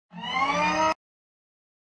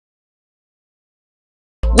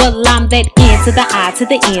Well, I'm that N to the I to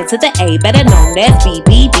the N to the A, better known as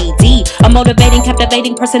BBBD. A motivating,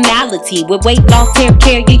 captivating personality with weight loss, hair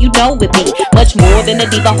care, yeah, you know with me. Much more than a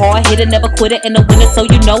diva, hard hitter, never quitter, and a winner, so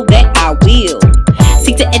you know that I will.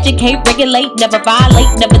 Seek to educate, regulate, never violate,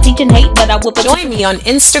 never teach and hate, but I will. Join me on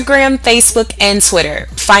Instagram, Facebook, and Twitter.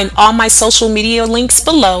 Find all my social media links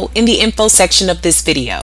below in the info section of this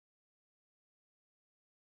video.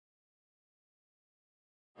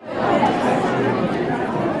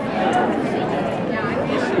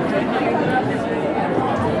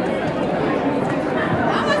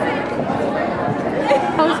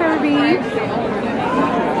 How's her being?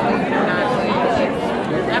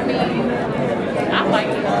 I like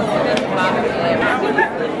it. That's bother me.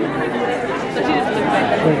 So she just looks like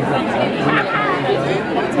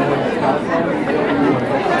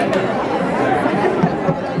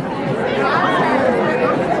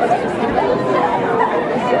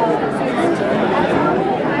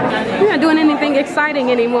You're not doing anything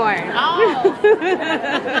exciting anymore. Oh.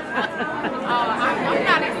 I'm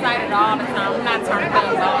not excited all the time. I'm not turned up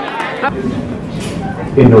all the time.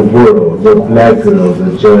 In a world where black girls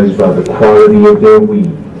are judged by the quality of their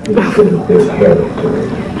weed instead of their character.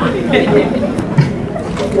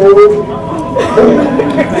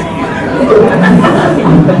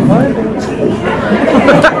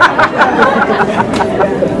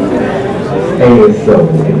 ASO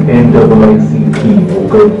and NAACP will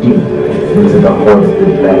go deep into the heart of the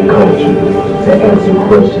black culture to answer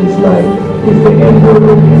questions like, is the N-word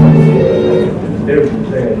okay? They're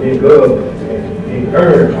saying nigga and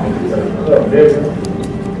nigger. What's up, nigga?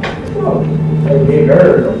 Oh, hey, nigger.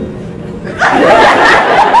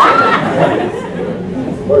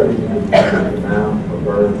 What are you? Now, a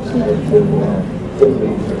bird,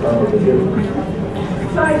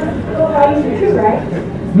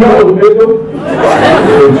 no, nigga.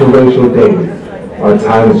 Interracial dating. Are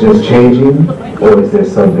times just changing, or is there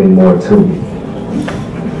something more to it?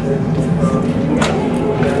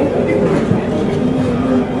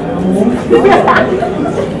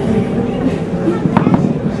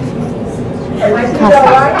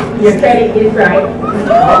 Your credit is right.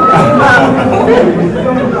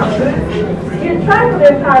 You're trying to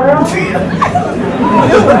Tyrone.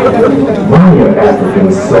 Why are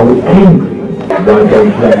Africans so angry? Why don't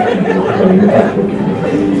black people claim African?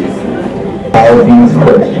 All these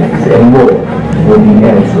questions and more will be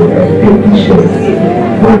answered at 50 Shades,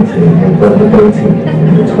 Winton and Brother 13,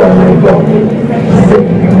 the Twilight Garden,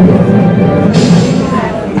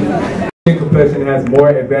 Skin complexion has more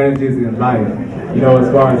advantages in life, you know, as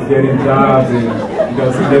far as getting jobs and, you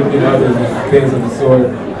know, significant others and things of the sort.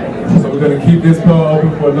 So we're going to keep this poll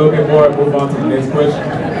open for a little bit more and move on to the next question.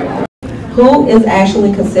 Who is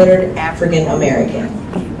actually considered African American?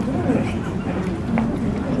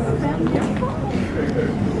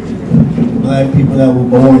 Black people that were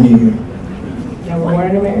born here. That were born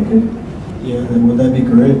in America? Yeah, would that be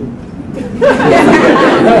correct? Is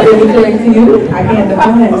it correct to you? I can't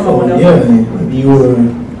define someone else. Yeah, if you were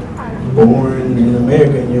born in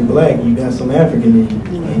America and you're black, you got some African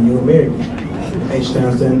in you, and you're American.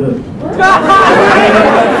 H-Town, stand up.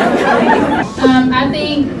 I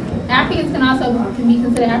think Africans can be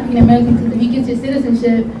considered African American because if you get your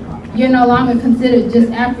citizenship, you're no longer considered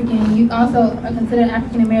just African. You also are considered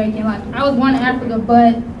African American. Like, I was born in Africa,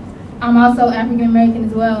 but I'm also African American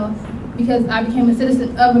as well because I became a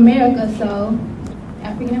citizen of America, so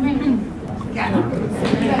African American.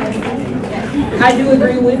 I do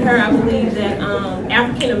agree with her. I believe that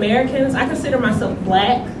African Americans, I consider myself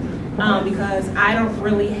black because I don't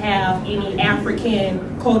really have any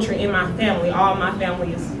African culture in my family. All my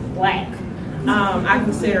family is black. I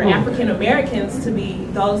consider African Americans to be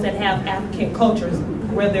those that have African cultures,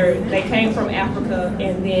 whether they came from Africa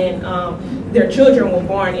and then their children were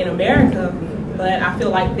born in America, but I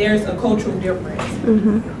feel like there's a cultural difference.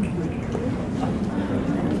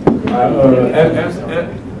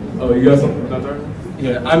 Oh, you got something?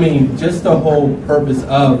 Yeah, I mean, just the whole purpose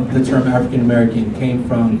of the term African American came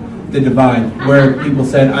from the divide, where people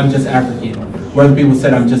said, I'm just African, where other people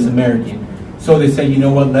said, I'm just American. So they say, you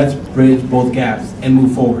know what, let's bridge both gaps and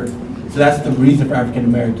move forward. So that's the reason for African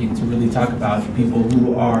American, to really talk about people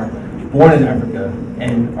who are born in Africa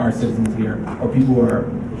and are citizens here, or people who are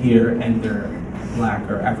here and they're black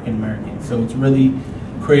or African American. So it's really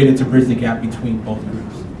created to bridge the gap between both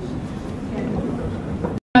groups.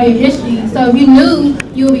 Your history, so if you knew,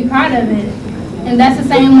 you would be proud of it. And that's the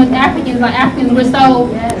same with Africans. Like, Africans, we're so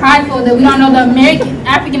prideful that we don't know the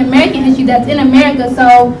African American history that's in America,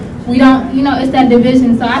 so we don't, you know, it's that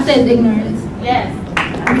division. So I said ignorance. Yes.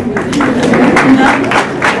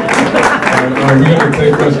 we're going to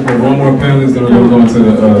take questions from one more panelist, then we're going to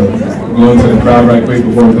go into the crowd right quick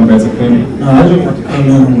before we come back to Tiffany. No, I just want to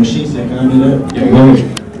comment on what she said. Can I do that? Yeah, go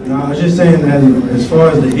ahead. No, I was just saying that as far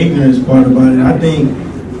as the ignorance part about it, I think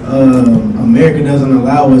America doesn't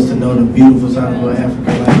allow us to know the beautiful side of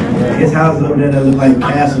Africa. Like his houses up there that look like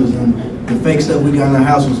castles, and the fake stuff we got in our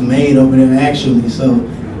house was made over there actually. So,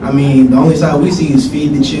 I mean, the only side we see is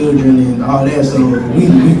feed the children and all that. So we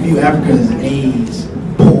view Africa as AIDS,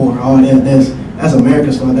 poor, all that. That's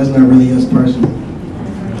America's fault. That's not really us personally.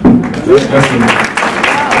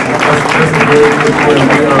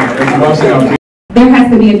 There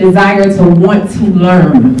has to be a desire to want to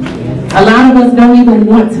learn. A lot of us don't even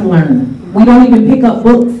want to learn. We don't even pick up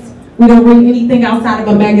books. We don't read anything outside of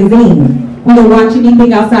a magazine. We don't watch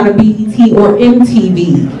anything outside of BET or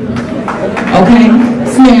MTV. Okay?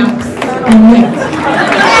 Snaps and Wit.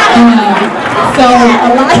 So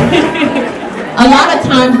a lot of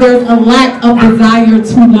times there's a lack of desire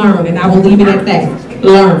to learn, and I will leave it at that.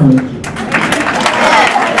 Learn.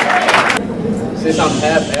 Since I'm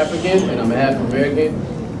half African and I'm half American,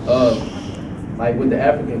 like with the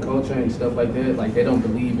African culture and stuff like that, like they don't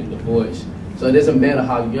believe in divorce. So it doesn't matter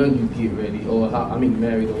how young you get ready or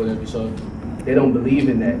married or whatever. So they don't believe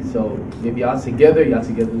in that. So if y'all together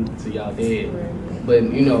till y'all dead. But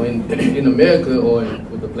you know, in America or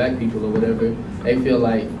with the black people or whatever, they feel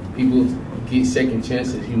like people get second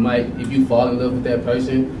chances. You might, if you fall in love with that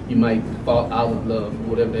person, you might fall out of love,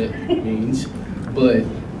 whatever that means. But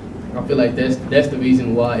I feel like that's the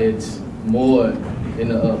reason why it's more in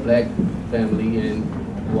the black family and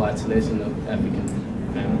why it's less in the African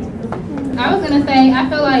family. I was gonna say, I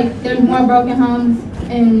feel like there's more broken homes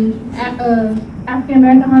in African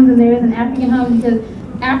American homes than there is in African homes, because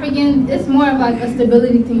African, it's more of like a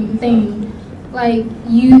stability thing. Like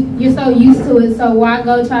you're so used to it, so why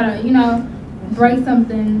go try to, break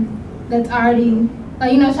something that's already,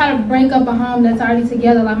 try to break up a home that's already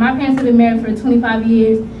together. Like my parents have been married for 25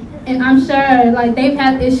 years. And I'm sure, like, they've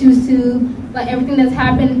had issues too. Like, everything that's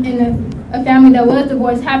happened in a family that was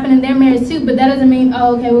divorced happened in their marriage too. But that doesn't mean,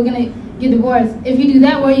 oh, okay, we're going to get divorced. If you do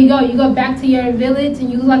that, where you go? You go back to your village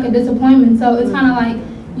and you look like a disappointment. So it's kind of like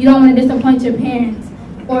you don't want to disappoint your parents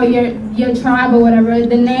or your tribe or whatever,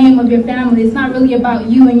 the name of your family. It's not really about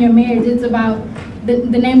you and your marriage. It's about the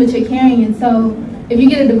name that you're carrying. So if you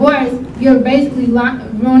get a divorce, you're basically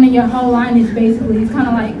ruining your whole lineage, basically. It's kind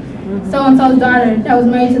of like so-and-so's daughter that was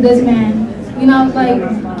married to this man. Like,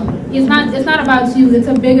 it's not about you. It's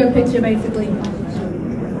a bigger picture, basically.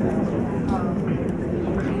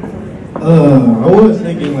 I was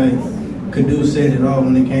thinking, like, Kadu said it all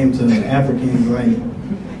when it came to Africans, like,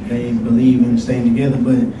 they believe in staying together.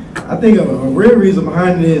 But I think a real reason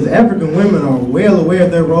behind it is African women are well aware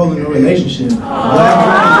of their role in a relationship.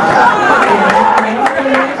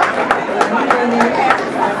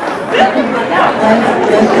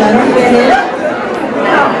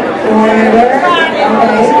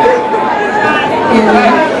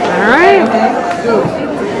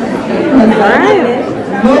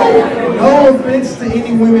 No offense to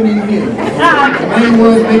any women in here. The main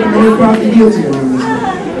ones making me probably guilty on this.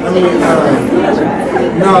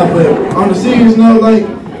 But on the serious note, like,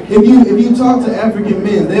 if you talk to African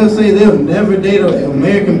men, they'll say they'll never date an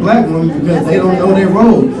American black woman because they don't know their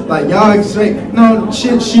role. Like, y'all say, no,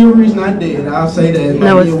 chivalry's not dead. I'll say that.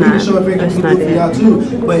 No, it's we not. can show affection for y'all too.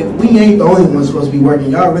 But we ain't the only ones supposed to be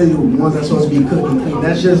working. Y'all really the ones that's supposed to be cooking clean.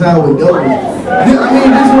 That's just how it goes.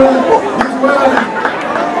 This world.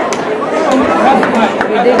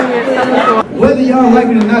 Whether y'all like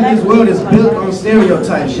it or not, this world is built on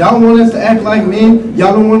stereotypes. Y'all want us to act like men.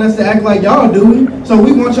 Y'all don't want us to act like y'all, do we? So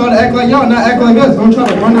we want y'all to act like y'all, not act like us. Don't try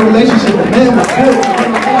to run a relationship. The man was built.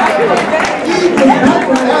 Eve was built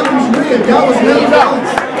from Adam's rib. Y'all was made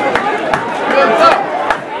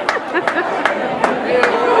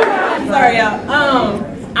Sorry, y'all.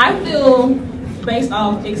 I feel, based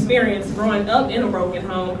off experience growing up in a broken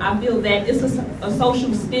home, I feel that it's a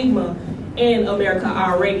social stigma in America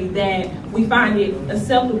already that we find it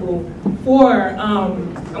acceptable for, I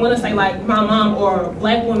want to say like my mom or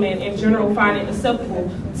black women in general find it acceptable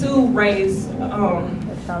to raise a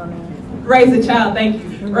child,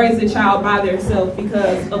 raise a child by themselves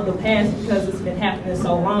because of the past, because it's been happening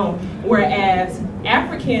so long. Whereas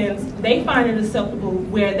Africans, they find it acceptable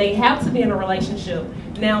where they have to be in a relationship.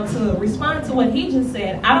 Now, to respond to what he just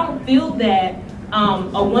said, I don't feel that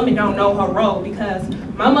a woman don't know her role, because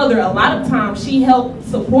my mother, a lot of times, she helped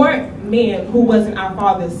support men who wasn't our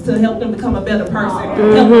fathers to help them become a better person, help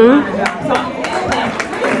them find a job. So I feel that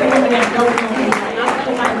it's the women that don't know her, and I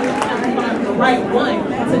feel like we have to find the right one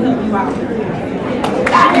to help you out.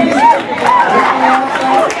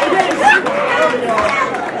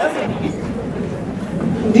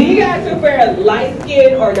 light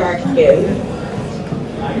skin or dark skin?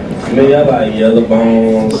 Me, I like yellow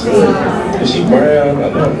bones. Is she brown?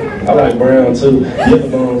 I like brown too. Yellow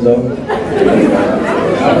bones though.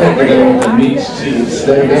 I like to go with the meat cheeks.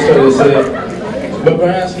 That's what it said. But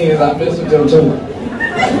brown skins, I mess with them too.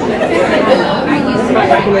 I used to be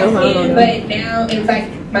light skin, but now it's like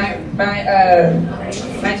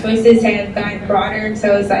my choices have gotten broader,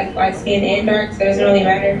 so it's like light skin and dark, so it doesn't really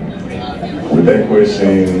matter. With that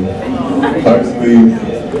question, personally,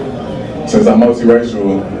 since I'm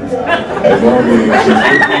multiracial, as long as she's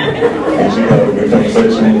pretty and she has a good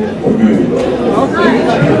conversation, we're good.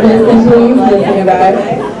 Listen, please, listen, guys.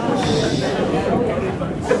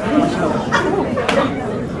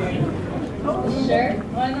 Sure,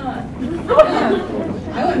 why not?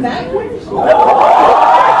 I went backwards.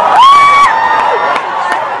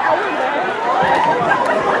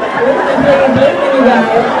 Listen, you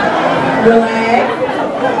guys. Relax.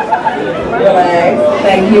 Relax.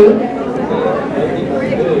 Thank you.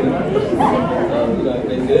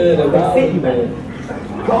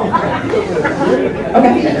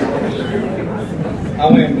 Okay. I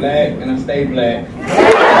went black and I stayed black.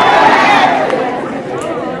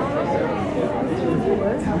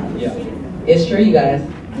 Yeah. It's true, you guys.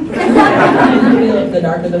 The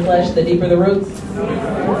darker the flesh, the deeper the roots.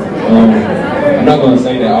 I'm not going to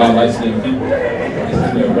say that all light-skinned people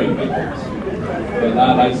is their weight difference. But a lot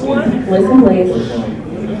of light-skinned people. Listen, please.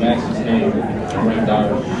 When the matches came, ranked dark.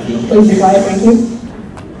 Please be quiet, thank you.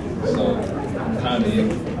 So, kind of,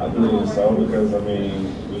 I believe so because, I mean,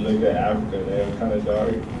 we look at Africa, they're kind of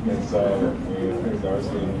dark, and so I think dark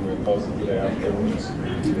skin, we're closer to the African roots. I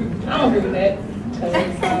don't agree with that. Because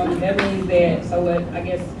that means that, so what, I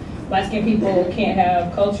guess, light-skinned people can't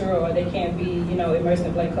have culture or they can't be, you know, immersed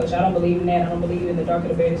in black culture. I don't believe in that. I don't believe in the darker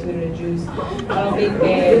the berry, the sweeter the juice. I don't think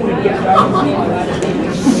that we get darker skin, a lot of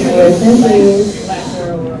things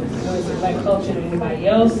blacker or more black culture than anybody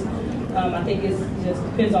else. I think it just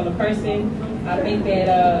depends on the person. I think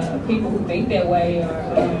that people who think that way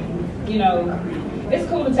are, you know, it's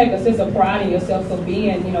cool to take a sense of pride in yourself for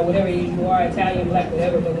being, you know, whatever you are, Italian, black,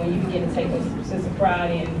 whatever, but when you begin to take a sense of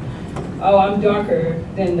pride in, oh, I'm darker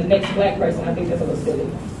than the next black person, I think that's a little silly.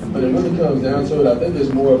 But it really comes down to it. I think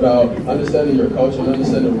it's more about understanding your culture and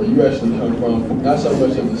understanding where you actually come from, not so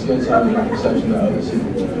much of the skin tone and the perception that others see.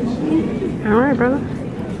 All right, brother.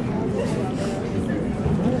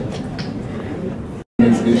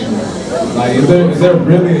 Like, is there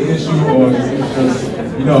really an issue, or is it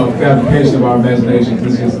just, you know, fabrication of our imaginations?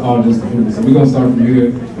 It's just all just a fluke. So we're gonna start from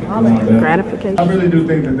here. Gratification. I really do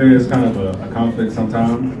think that there is kind of a conflict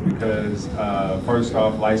sometimes because, first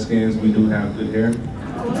off, light skins, we do have good hair.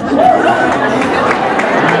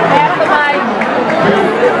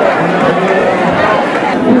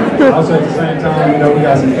 Also, at the same time, you know, we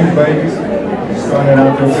got some cute babies. Starting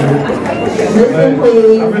out there too. But I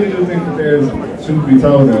really do think that there's, truth be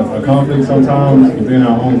told, a conflict sometimes within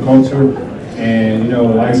our own culture. And, you know,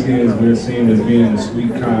 light skins, we're seen as being the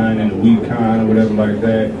sweet kind and the weak kind or whatever like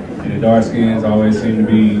that. And the dark skins always seem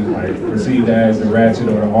to be like perceived as the ratchet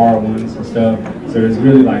or the hard ones and stuff. So there's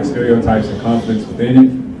really like stereotypes and conflicts within it.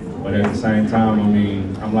 But at the same time, I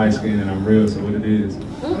mean, I'm light skinned and I'm real, so what it is.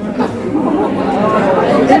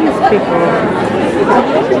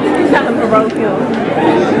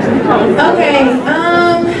 Okay,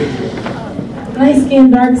 light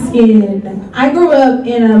skin, dark skin. I grew up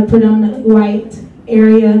in a predominantly white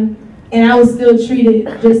area, and I was still treated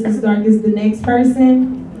just as dark as the next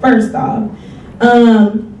person, first off.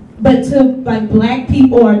 But to like black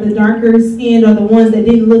people or the darker skinned or the ones that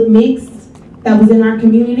didn't look mixed that was in our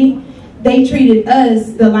community, they treated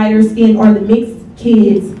us, the lighter skinned or the mixed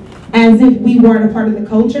kids, as if we weren't a part of the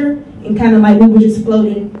culture and kind of like we were just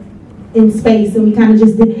floating in space and we kind of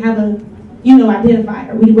just didn't have a, you know,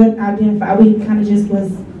 identifier. We wouldn't identify, we kind of just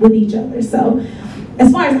was with each other. So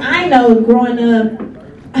as far as I know, growing up,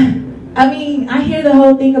 I mean, I hear the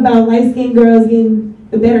whole thing about light-skinned girls getting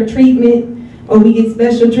the better treatment, or we get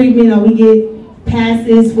special treatment, or we get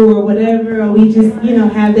passes for whatever, or we just, you know,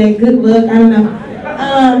 have that good look. I don't know.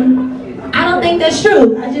 I don't think that's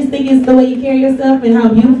true. I just think it's the way you carry yourself and how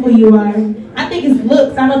beautiful you are. I think it's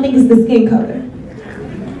looks. I don't think it's the skin color.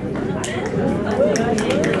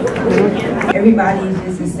 Everybody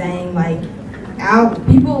just is saying, like,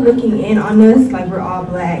 people looking in on us like we're all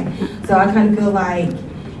black. So I kind of feel like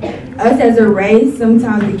us as a race,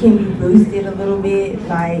 sometimes it can be boosted a little bit.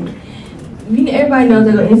 Like, you know, everybody knows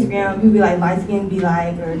that on Instagram, people be like, light skin be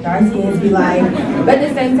like, or dark skins be like. But at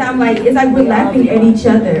the same time, like, it's like we're laughing at each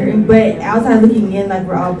other. But outside looking in, like,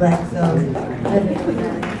 we're all black. So,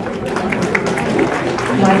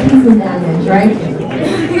 my piece of damage, right?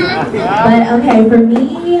 But okay, for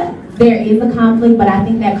me, there is a conflict, but I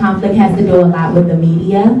think that conflict has to do a lot with the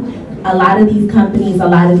media. A lot of these companies, a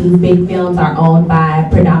lot of these big films are owned by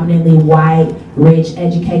predominantly white, rich,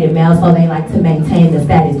 educated males, so they like to maintain the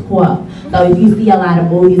status quo. So if you see a lot of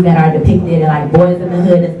movies that are depicted like Boys in the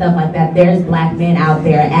Hood and stuff like that, there's black men out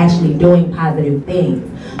there actually doing positive things.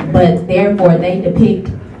 But therefore, they depict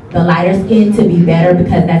the lighter skin to be better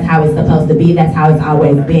because that's how it's supposed to be, that's how it's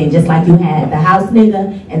always been. Just like you had the house nigga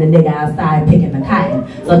and the nigga outside picking the cotton.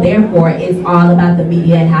 So therefore, it's all about the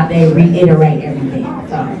media and how they reiterate everything.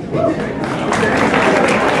 So.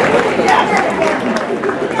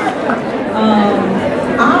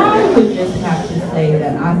 I would just have to say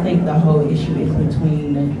that I think the whole issue is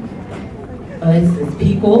between us as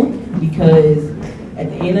people, because at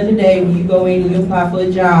the end of the day, when you go in and you apply for a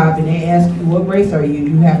job and they ask you what race are you,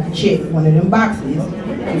 you have to check one of them boxes.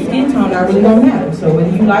 Your skin tone not really gonna matter. So whether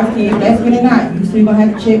you light skin, black skin or not, you still gonna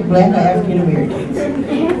have to check black or African Americans.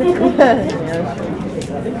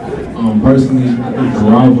 Personally, I think the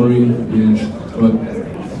rivalry is, but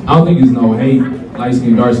I don't think it's no hate, light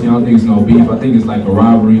skin, dark skin. I don't think it's no beef. I think it's like a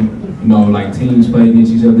rivalry. You know, like teams play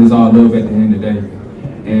against each other. It's all love at the end of the day.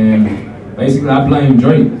 And basically, I blame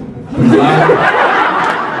Drake.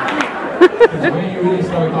 When you really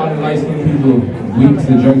start calling light-skinned people weak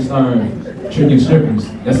to Drake started tricking strippers,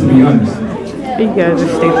 that's to be honest. You guys are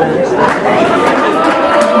stupid.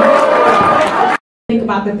 Think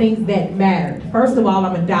about the things that matter. First of all,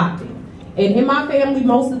 I'm adopted. And in my family,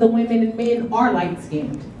 most of the women and men are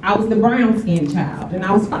light-skinned. I was the brown-skinned child, and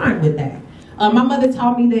I was fine with that. My mother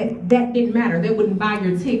taught me that that didn't matter. They wouldn't buy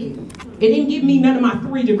your ticket. It didn't give me none of my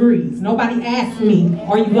 3 degrees. Nobody asked me,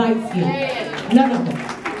 are you light-skinned? None of them.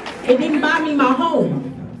 It didn't buy me my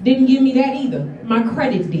home. Didn't give me that either. My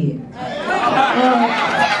credit did.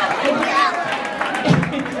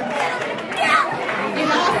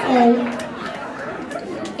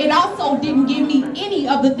 It also didn't give me any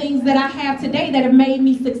of the things that I have today that have made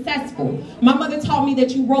me successful. My mother taught me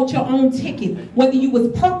that you wrote your own ticket, whether you was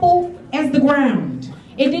purple as the ground.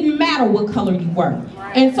 It didn't matter what color you were.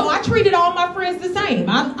 And so I treated all my friends the same.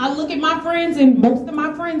 I look at my friends, and most of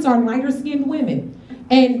my friends are lighter skinned women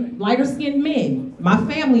and lighter skinned men. My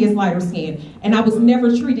family is lighter skinned, and I was never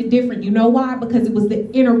treated different. You know why? Because it was the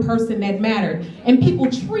inner person that mattered. And people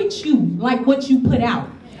treat you like what you put out.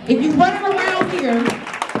 If you run around here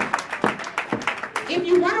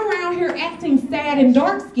acting sad and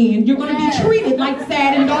dark skinned, you're going to be treated like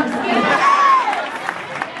sad and dark skinned.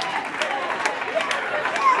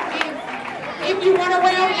 If you run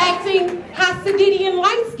around acting Hasidian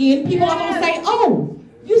light-skinned, people are going to say, oh,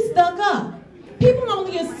 you stuck up. People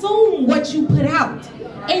only assume what you put out.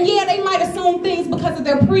 And yeah, they might assume things because of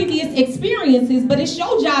their previous experiences, but it's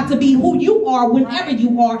your job to be who you are whenever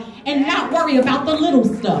you are and not worry about the little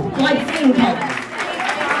stuff, like skin color.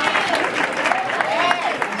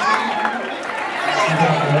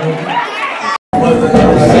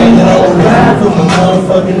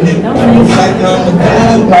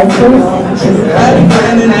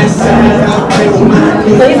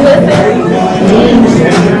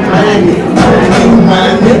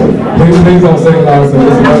 Please don't sing loud, so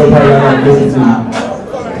this is another part I gotta listen to.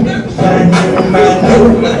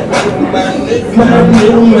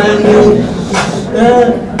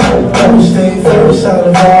 I'm staying first out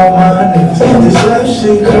of all my niggas. This life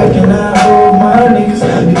shit cracking out all my niggas. I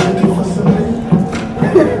be looking for some.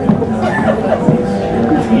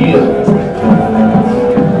 Yeah.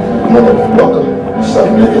 Motherfucker. What's up,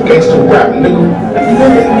 nigga? Gangsta rap, nigga.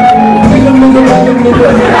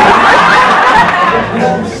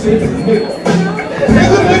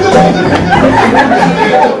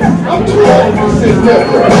 I'm too old to sit there,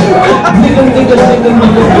 bro.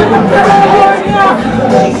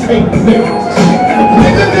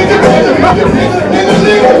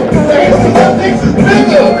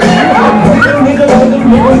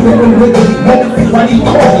 Why do you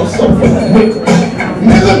call yourself a nigga?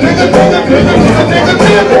 Nigga, cause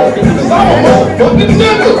I'm a motherfucking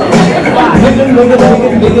nigga.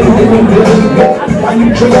 Why you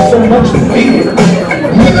drink so much beer?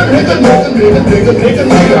 Nigga.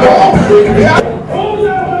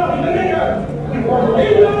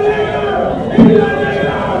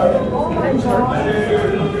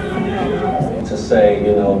 To say,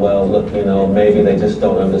 you know, well, look, you know, maybe they just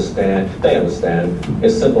don't understand. They understand.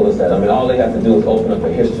 It's simple as that. I mean, all they have to do is open up a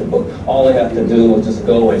history book. All they have to do is just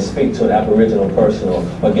go and speak to an Aboriginal person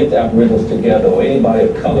or get the Aboriginals together or anybody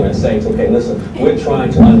of color and say, okay, listen, we're trying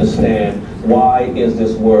to understand why is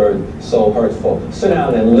this word so hurtful. Sit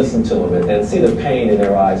down and listen to them and see the pain in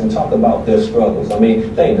their eyes and talk about their struggles. I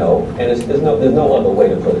mean, they know, and there's no other way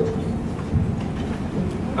to put it.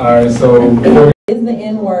 All right, so is the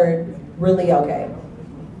N-word really okay?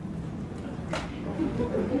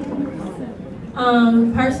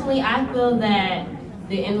 Personally, I feel that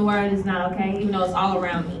the N-word is not okay, even though it's all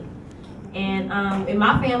around me. And in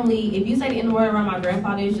my family, if you say the N-word around my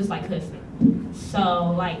grandfather, it's just like cussing.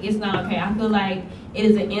 So, like, it's not okay. I feel like it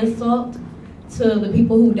is an insult to the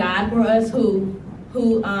people who died for us, who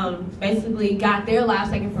basically got their lives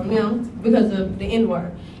taken from them because of the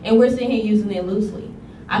N-word. And we're sitting here using it loosely.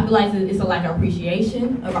 I feel like it's a lack of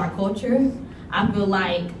appreciation of our culture. I feel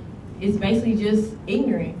like it's basically just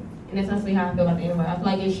ignorant. And that's honestly how I feel about the N-word. I feel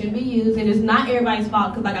like it should be used, and it's not everybody's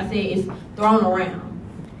fault, because like I said, it's thrown around.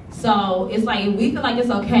 So it's like, if we feel like it's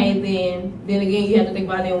okay, then again, you have to think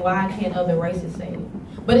about it, why can't other races say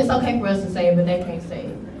it? But it's okay for us to say it, but they can't say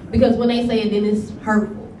it. Because when they say it, then it's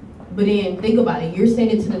hurtful. But then think about it, you're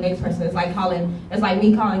saying it to the next person. It's like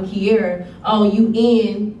me calling Kiera, oh, you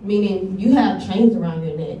in, meaning you have chains around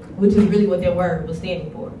your neck, which is really what that word was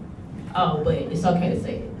standing for. Oh, but it's okay to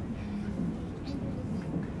say it.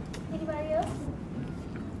 Anybody else?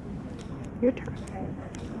 Your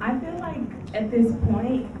turn. I feel like at this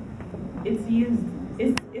point, it's used,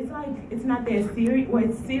 it's like, it's not that serious, well,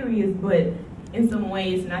 it's serious, but in some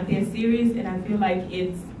ways not that serious, and I feel like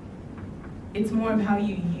it's more of how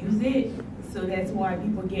you use it, so that's why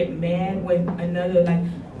people get mad when another, like,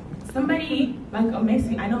 somebody, like a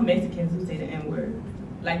Mexican, I know Mexicans who say the N-word,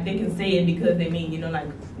 like, they can say it because they mean, you know, like,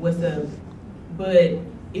 what's up, but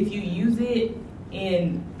if you use it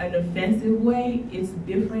in an offensive way, it's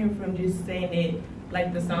different from just saying it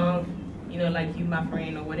like the song, you know, like you my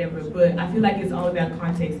friend or whatever. But I feel like it's all about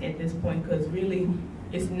context at this point, because really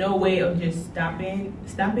it's no way of just stopping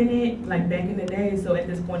it like back in the day. So at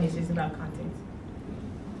this point it's just about context.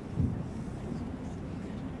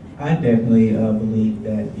 I definitely believe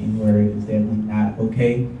that the N-word is definitely not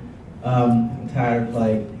okay. I'm tired of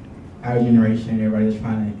like our generation, everybody's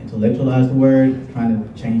trying to intellectualize the word, trying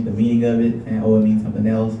to change the meaning of it, and oh, it means something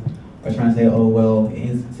else. Or trying to say, oh, well,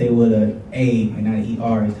 say with an A and not an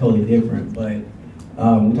ER is totally different. But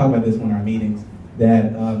we talk about this in our meetings,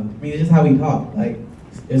 that, I mean, it's just how we talk. Like,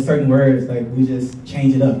 there's certain words, like, we just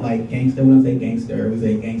change it up. Like, gangster, we don't say gangster, we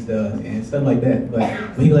say gangsta, and stuff like that.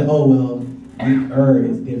 But we like, oh, well, the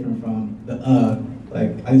is different from the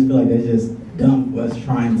Like, I just feel like that's just dumb for us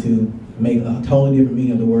trying to make a totally different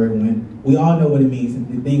meaning of the word when we all know what it means.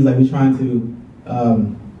 And things like we're trying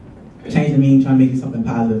to change the meaning, trying to make it something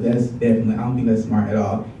positive, that's definitely, I don't think that's smart at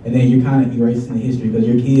all. And then you're kind of erasing the history, because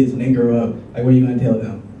your kids, when they grow up, like, what are you going to tell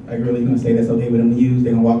them? Like, really, you're going to say that's okay for them to use?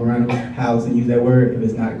 They're going to walk around the house and use that word if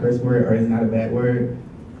it's not a curse word or it's not a bad word?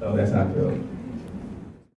 So that's how I feel.